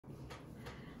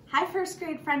Hi, first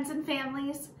grade friends and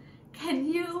families. Can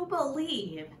you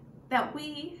believe that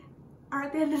we are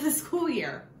at the end of the school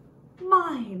year?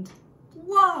 Mind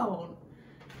blown.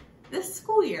 This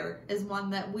school year is one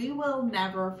that we will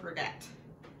never forget.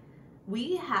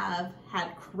 We have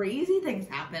had crazy things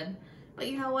happen, but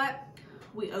you know what?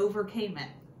 We overcame it.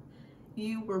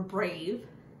 You were brave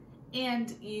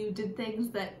and you did things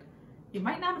that you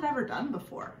might not have ever done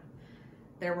before.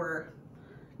 There were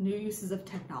new uses of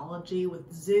technology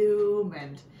with Zoom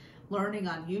and learning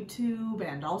on YouTube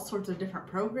and all sorts of different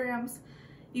programs.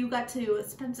 You got to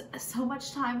spend so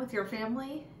much time with your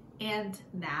family, and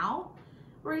now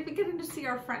we're even getting to see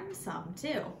our friends some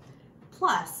too.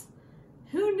 Plus,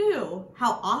 who knew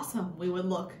how awesome we would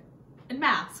look in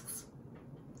masks?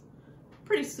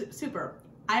 Pretty super.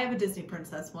 I have a Disney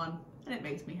princess one, and it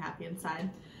makes me happy inside.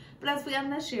 But as we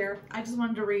end this year, I just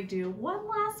wanted to read you one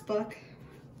last book.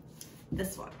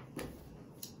 This one,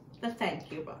 the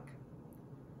Thank You book.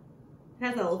 It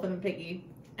has Elephant and Piggy,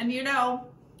 and you know,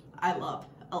 I love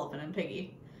Elephant and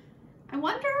Piggy. I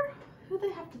wonder who they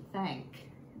have to thank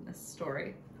in this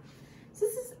story. So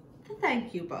this is the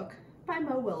Thank You book by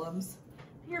Willems.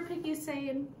 Here Piggy's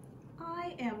saying,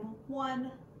 I am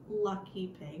one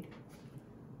lucky pig.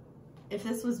 If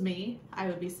this was me, I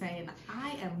would be saying,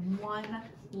 I am one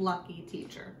lucky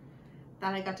teacher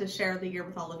that I got to share the year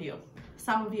with all of you.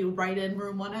 Some of you right in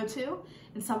room 102,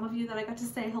 and some of you that I got to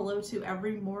say hello to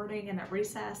every morning and at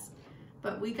recess.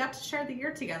 But we got to share the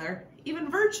year together. Even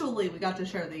virtually, we got to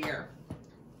share the year.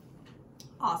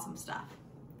 Awesome stuff.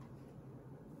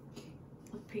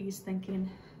 Piggy's thinking,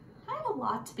 I have a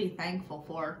lot to be thankful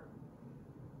for.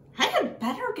 I had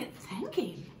better get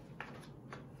thanking.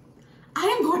 I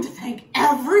am going to thank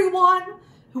everyone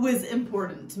who is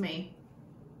important to me.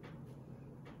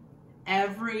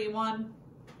 Everyone.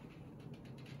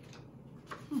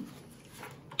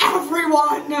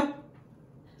 Everyone!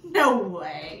 No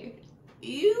way.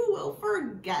 You will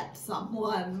forget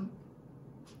someone.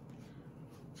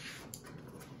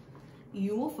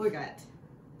 You will forget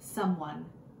someone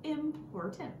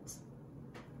important.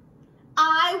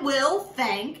 I will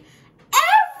thank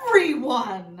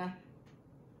everyone.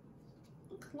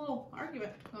 A little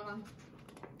argument going on.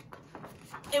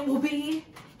 It will be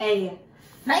a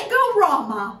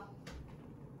thank-o-rama.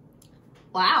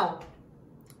 Wow.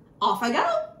 Off I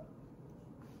go.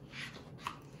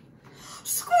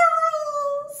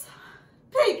 Squirrels!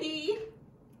 Piggy!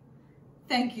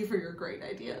 Thank you for your great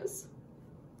ideas.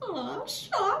 Aw,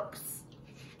 shucks.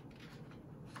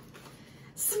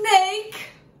 Snake!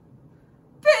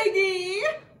 Piggy!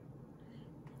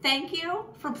 Thank you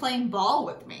for playing ball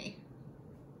with me.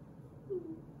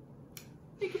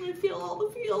 Making me feel all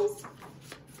the feels.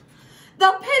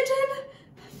 The pigeon!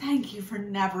 Thank you for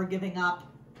never giving up.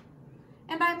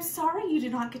 And I'm sorry you do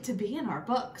not get to be in our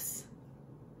books.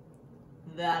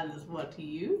 That is what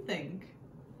you think.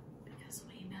 Because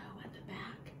we know at the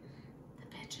back, the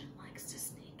pigeon likes to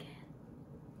sneak in.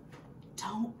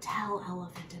 Don't tell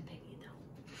Elephant and Piggy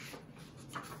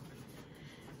though.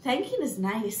 Thanking is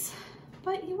nice,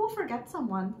 but you will forget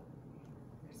someone.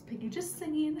 There's Piggy just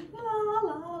singing, la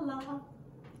la la.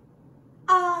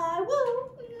 I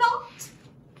will not.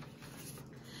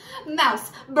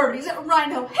 Mouse, birdies,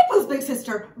 rhino, hippo's big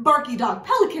sister, barky dog,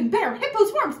 pelican, bear,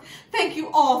 hippo's worms. Thank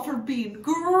you all for being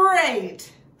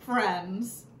great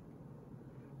friends.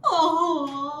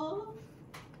 Aww.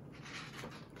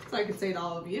 So I could say to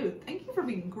all of you, thank you for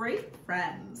being great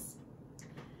friends.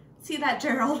 See that,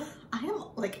 Gerald? I am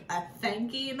like a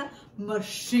thanking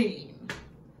machine.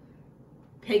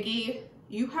 Piggy,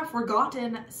 you have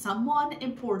forgotten someone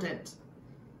important.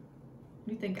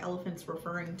 Who do you think Elephant's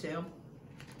referring to?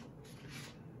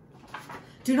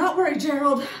 Do not worry,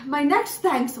 Gerald. My next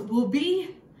thanks will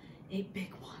be a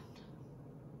big one.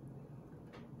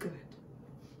 Good.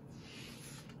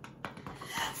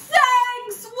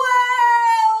 Thanks,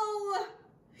 Will!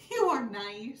 You are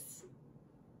nice.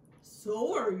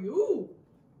 So are you.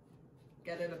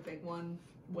 Get it, a big one,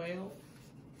 Whale.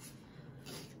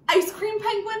 Ice cream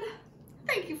penguin.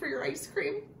 Thank you for your ice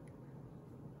cream.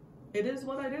 It is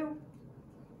what I do.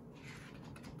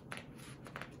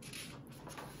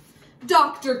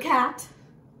 Dr. Cat.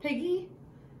 Piggy,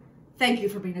 thank you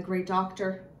for being a great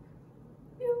doctor.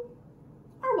 You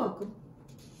are welcome.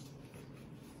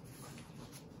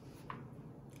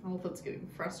 Elephant's getting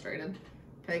frustrated.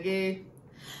 Piggy.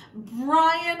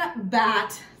 Brian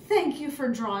Bat, thank you for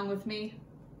drawing with me.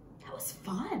 That was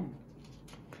fun.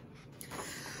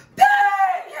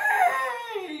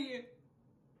 Piggy!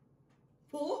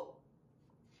 Oh.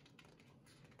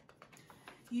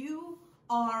 You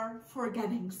are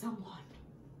forgetting someone.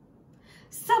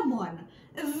 Someone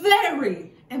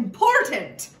very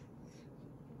important.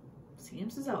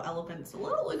 Seems as though Elephant's a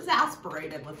little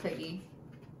exasperated with Piggy.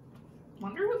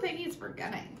 Wonder who Piggy's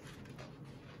forgetting.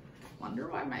 Wonder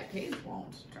why my page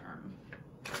won't turn.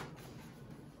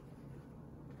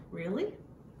 Really?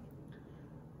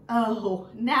 Oh,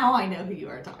 now I know who you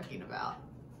are talking about.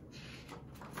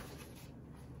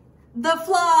 The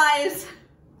flies!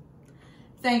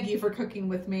 Thank you for cooking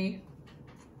with me.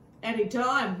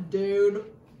 Anytime, dude.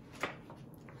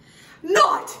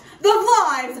 Not the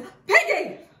flies!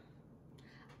 Piggy!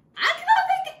 I cannot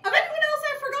think of anyone else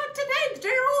I forgot to thank,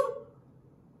 Gerald.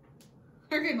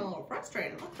 They're getting a little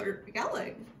frustrated. Look, they're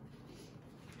yelling.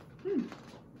 I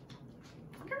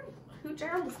wonder who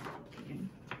Gerald's thanking.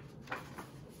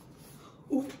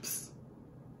 Oops.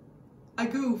 I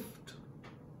goofed.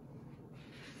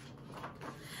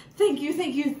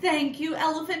 Thank you,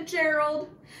 Elephant Gerald.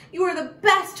 You are the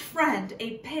best friend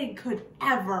a pig could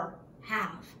ever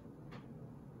have.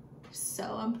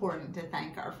 So important to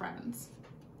thank our friends.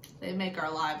 They make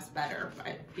our lives better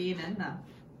by being in them.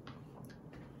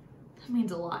 That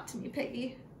means a lot to me,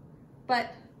 Piggy.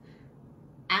 But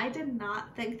I did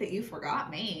not think that you forgot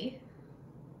me.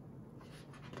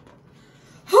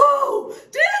 Who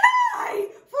did I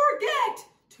forget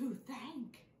to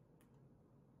thank?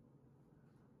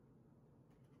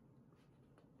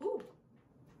 Ooh.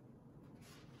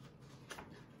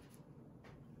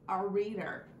 Our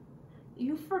reader.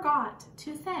 You forgot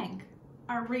to thank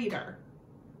our reader.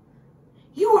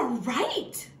 You are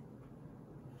right.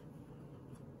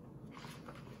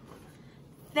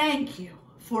 Thank you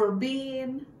for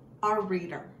being our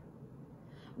reader.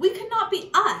 We could not be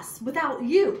us without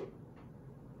you.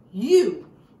 You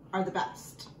are the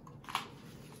best.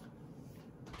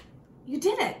 You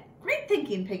did it. Great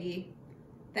thinking, Piggy.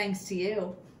 Thanks to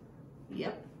you.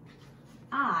 Yep.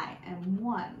 I am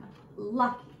one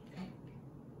lucky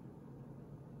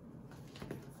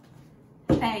pig.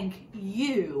 Thank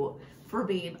you for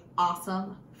being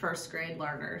awesome first grade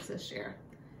learners this year.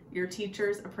 Your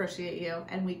teachers appreciate you,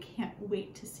 and we can't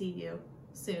wait to see you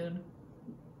soon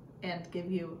and give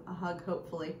you a hug,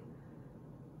 hopefully.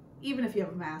 Even if you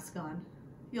have a mask on,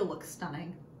 you'll look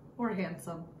stunning or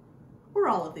handsome or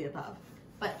all of the above.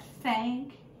 But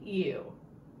thank you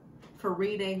for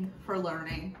reading, for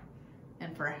learning,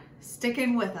 and for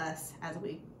sticking with us as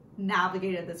we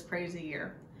navigated this crazy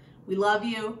year. We love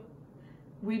you,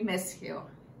 we miss you,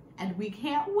 and we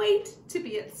can't wait to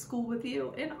be at school with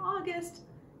you in August,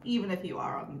 even if you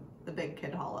are on the big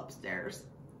kid hall upstairs.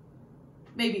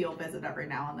 Maybe you'll visit every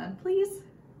now and then, please.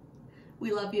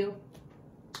 We love you.